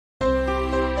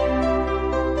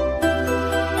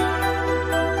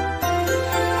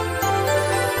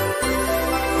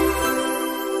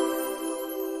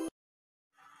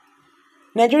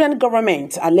Nigerian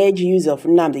government alleged use of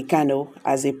Nnamdi Kanu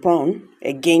as a pawn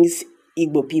against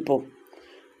Igbo people.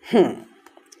 Hello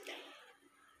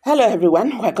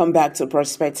everyone, welcome back to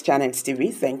Prospect Channels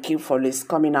TV. Thank you for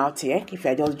coming out here. If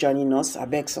you're just joining us, I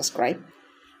beg subscribe.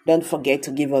 Don't forget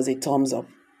to give us a thumbs up.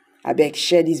 I beg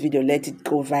share this video, let it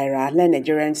go viral. Let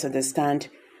Nigerians understand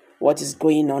what is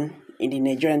going on in the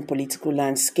Nigerian political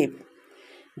landscape.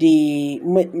 The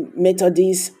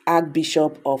Methodist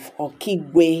Archbishop of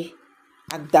Okigwe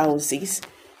Archdiocese,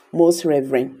 Most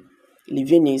Reverend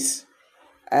Livinus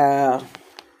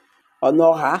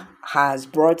Onoha, has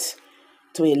brought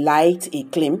to a light a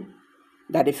claim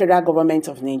that the federal government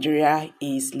of Nigeria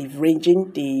is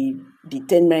leveraging the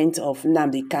detainment of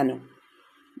Nnamdi Kanu,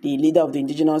 the leader of the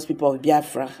indigenous people of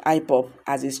Biafra, IPOB,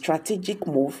 as a strategic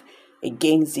move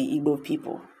against the Igbo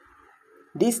people.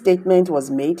 This statement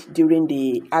was made during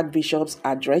the Archbishop's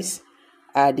address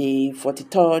at the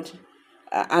 43rd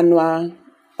annual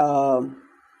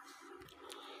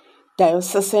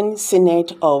Diocesan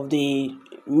Synod of the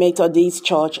Methodist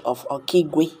Church of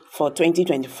Okigwe for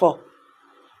 2024,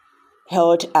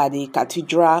 held at the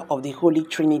Cathedral of the Holy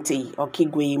Trinity,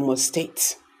 Okigwe, Imo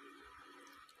State.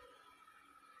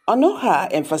 Onoha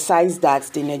emphasized that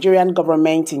the Nigerian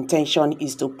government's intention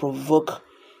is to provoke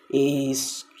a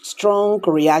strong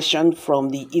reaction from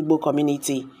the Igbo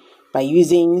community by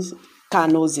using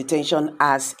Kanu's detention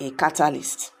as a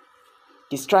catalyst.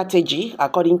 The strategy,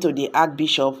 according to the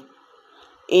Archbishop,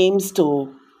 aims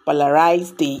to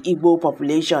polarize the Igbo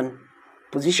population,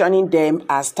 positioning them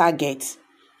as targets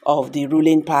of the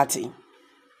ruling party.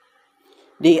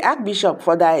 The Archbishop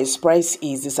further expressed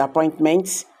his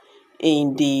disappointment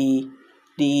in the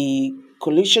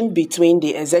collision between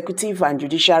the executive and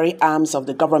judiciary arms of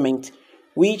the government,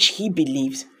 which he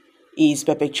believes is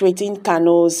perpetuating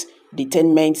Kanu's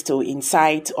detainment to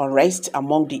incite unrest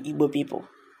among the Igbo people.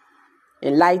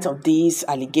 In light of these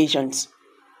allegations,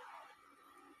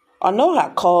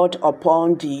 Onoha called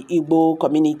upon the Igbo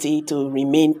community to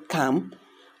remain calm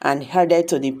and adhere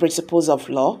to the principles of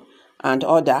law and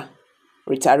order,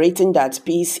 reiterating that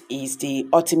peace is the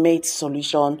ultimate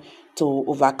solution to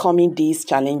overcoming these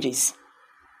challenges.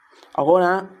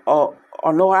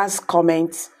 Onoha's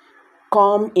comments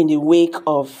come in the wake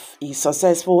of his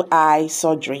successful eye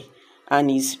surgery and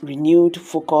his renewed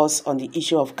focus on the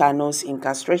issue of Kanu's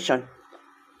incarceration.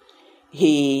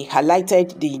 He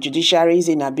highlighted the judiciary's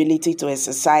inability to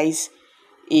exercise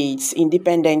its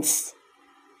independence,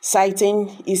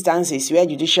 citing instances where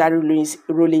judiciary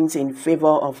rulings in favor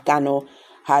of Kanu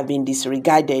have been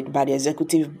disregarded by the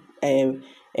executive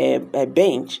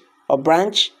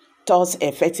branch, thus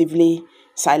effectively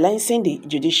silencing the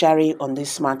judiciary on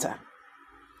this matter.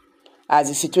 As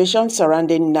the situation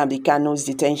surrounding Nnamdi Kanu's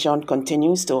detention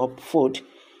continues to unfold,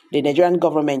 the Nigerian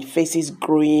government faces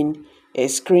growing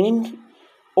scrutiny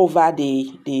over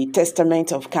the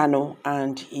testament of Kanu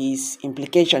and his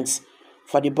implications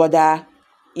for the broader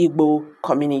Igbo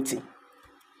community.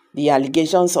 The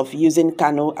allegations of using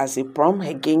Kanu as a pawn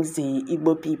against the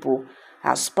Igbo people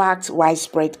have sparked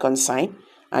widespread concern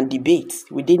and debate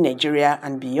within Nigeria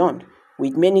and beyond,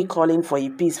 with many calling for a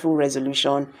peaceful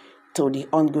resolution to the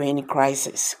ongoing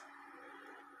crisis.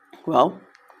 Well,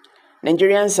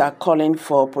 Nigerians are calling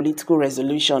for political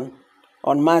resolution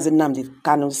on Nnamdi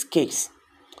Kanu's case.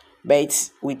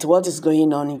 But with what is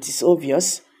going on, it is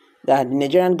obvious that the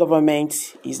Nigerian government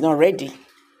is not ready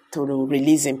to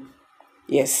release him.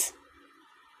 Yes,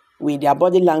 with their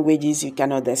body languages, you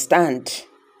can understand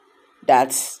that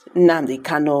Nnamdi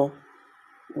Kanu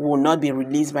will not be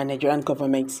released by Nigerian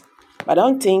government. But I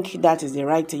don't think that is the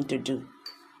right thing to do.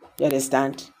 You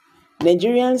understand?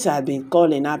 Nigerians have been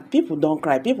calling out. People don't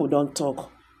cry. People don't talk.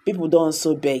 People don't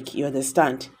also beg. You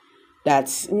understand? That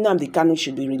Nnamdi Kanu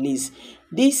should be released.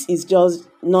 This is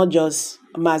not just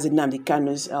Nnamdi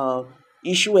Kanu's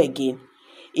issue again.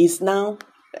 It's now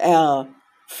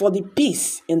for the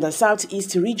peace in the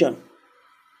southeast region.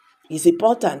 It's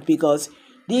important because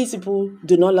these people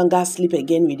do no longer sleep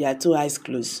again with their two eyes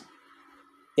closed.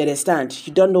 You understand?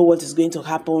 You don't know what is going to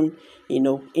happen, in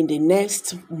the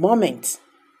next moment.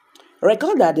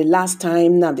 Recall that the last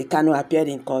time Nnamdi Kanu appeared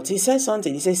in court, he said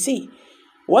something. He said, see,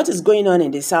 what is going on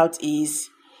in the southeast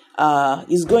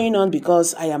is going on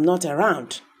because I am not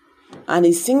around. And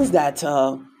it seems that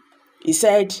he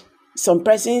said some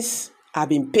persons have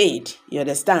been paid. You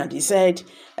understand? He said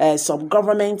some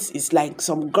government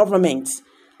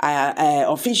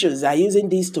officials are using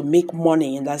this to make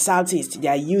money in the southeast. They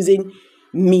are using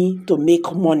me to make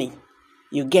money.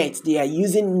 You get? They are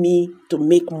using me to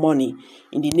make money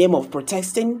in the name of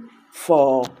protesting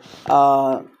for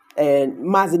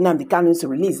Nnamdi Kanu's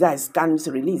release. That is Kanu's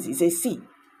release. He says, see,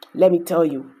 Let me tell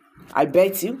you, I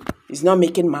bet you he's not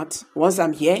making math. Once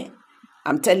I'm here,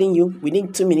 I'm telling you,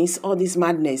 within 2 minutes, all this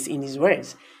madness in his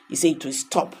words, he said to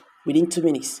stop within 2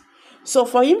 minutes. So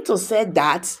for him to say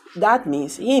that, that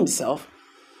means he himself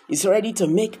is ready to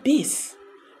make peace.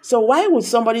 So why would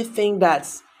somebody think that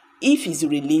if he's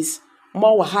released,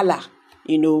 more wahala,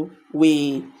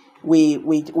 we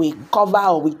cover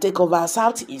or we take over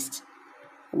Southeast?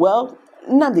 Well,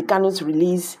 Nnamdi Kanu's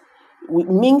release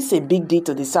means a big deal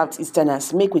to the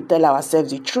Southeasterners. Make we tell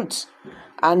ourselves the truth.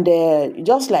 And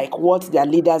just like what their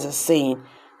leaders are saying,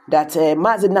 that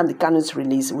Mazi Nnamdi Kanu's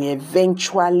release will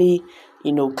eventually,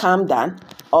 calm down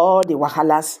all the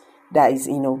wahalas that is,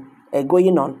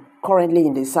 going on currently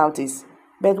in the Southeast.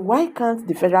 But why can't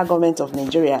the federal government of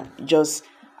Nigeria just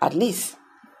at least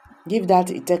give that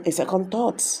a second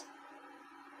thought?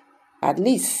 At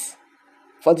least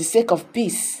for the sake of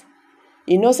peace.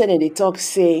 Say they talk,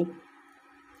 say,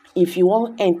 if you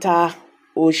won't enter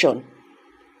ocean,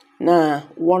 now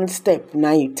one step,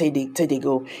 now you take the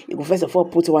go. You go first of all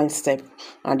put one step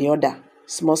and the other,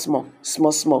 small,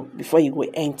 before you go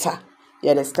enter. You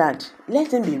understand?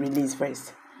 Let them be released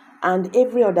first. And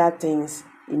every other things,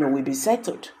 will be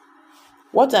settled.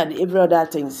 What are every other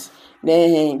things?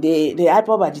 The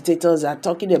IPOB agitators are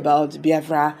talking about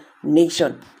Biafra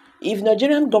nation. If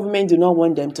Nigerian government do not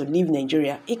want them to leave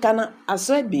Nigeria, it can as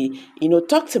well be,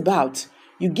 talked about.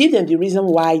 You give them the reason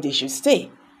why they should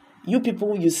stay. You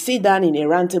people, you sit down in a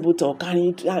round table talk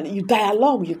and you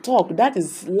dialogue, you talk. That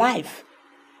is life.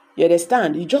 You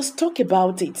understand? You just talk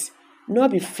about it. Not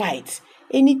be fight.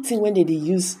 Anything when they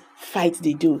use fight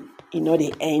they do,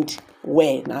 they end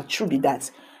well. Now, true be that.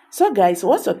 So, guys,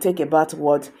 what's your take about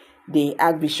what the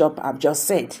Archbishop have just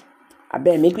said? I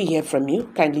better make me hear from you.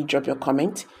 Kindly drop your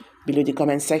comment below the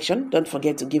comment section. Don't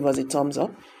forget to give us a thumbs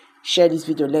up. Share this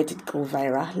video. Let it go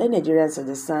viral. Let Nigerians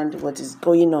understand what is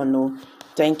going on.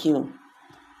 Thank you.